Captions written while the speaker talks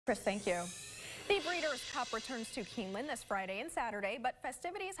Chris, thank you. The Breeders' Cup returns to Keeneland this Friday and Saturday, but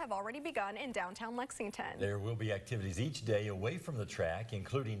festivities have already begun in downtown Lexington. There will be activities each day away from the track,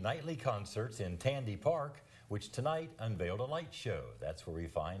 including nightly concerts in Tandy Park, which tonight unveiled a light show. That's where we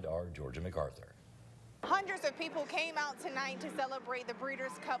find our Georgia MacArthur. Hundreds of people came out tonight to celebrate the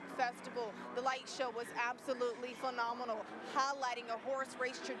Breeders' Cup Festival. The light show was absolutely phenomenal, highlighting a horse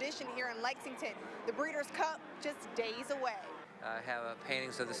race tradition here in Lexington. The Breeders' Cup just days away. I have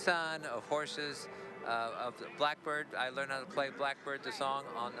paintings of the sun, of horses, of the Blackbird. I learned how to play Blackbird, the song,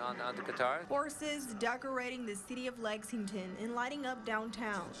 on the guitar. Horses decorating the city of Lexington and lighting up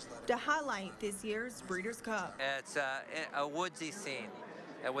downtown to highlight this year's Breeders' Cup. It's a woodsy scene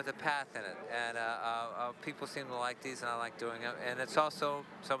with a path in it, and people seem to like these, and I like doing them. And it's also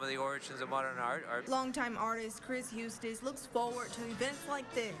some of the origins of modern art. Longtime artist Chris Eustace looks forward to events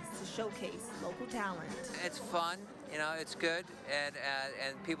like this to showcase local talent. It's fun, you know, it's good, and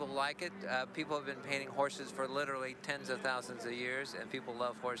people like it. People have been painting horses for literally tens of thousands of years, and people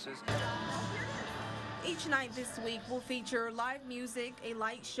love horses. Each night this week will feature live music, a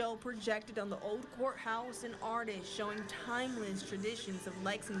light show projected on the old courthouse, and artists showing timeless traditions of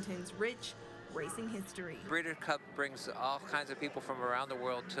Lexington's rich racing history. Breeders' Cup brings all kinds of people from around the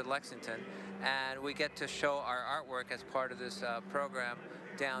world to Lexington, and we get to show our artwork as part of this program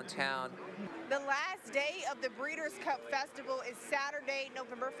downtown. The last day of the Breeders' Cup Festival is Saturday,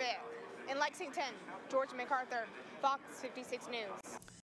 November 5th. In Lexington, Georgia MacArthur, Fox 56 News.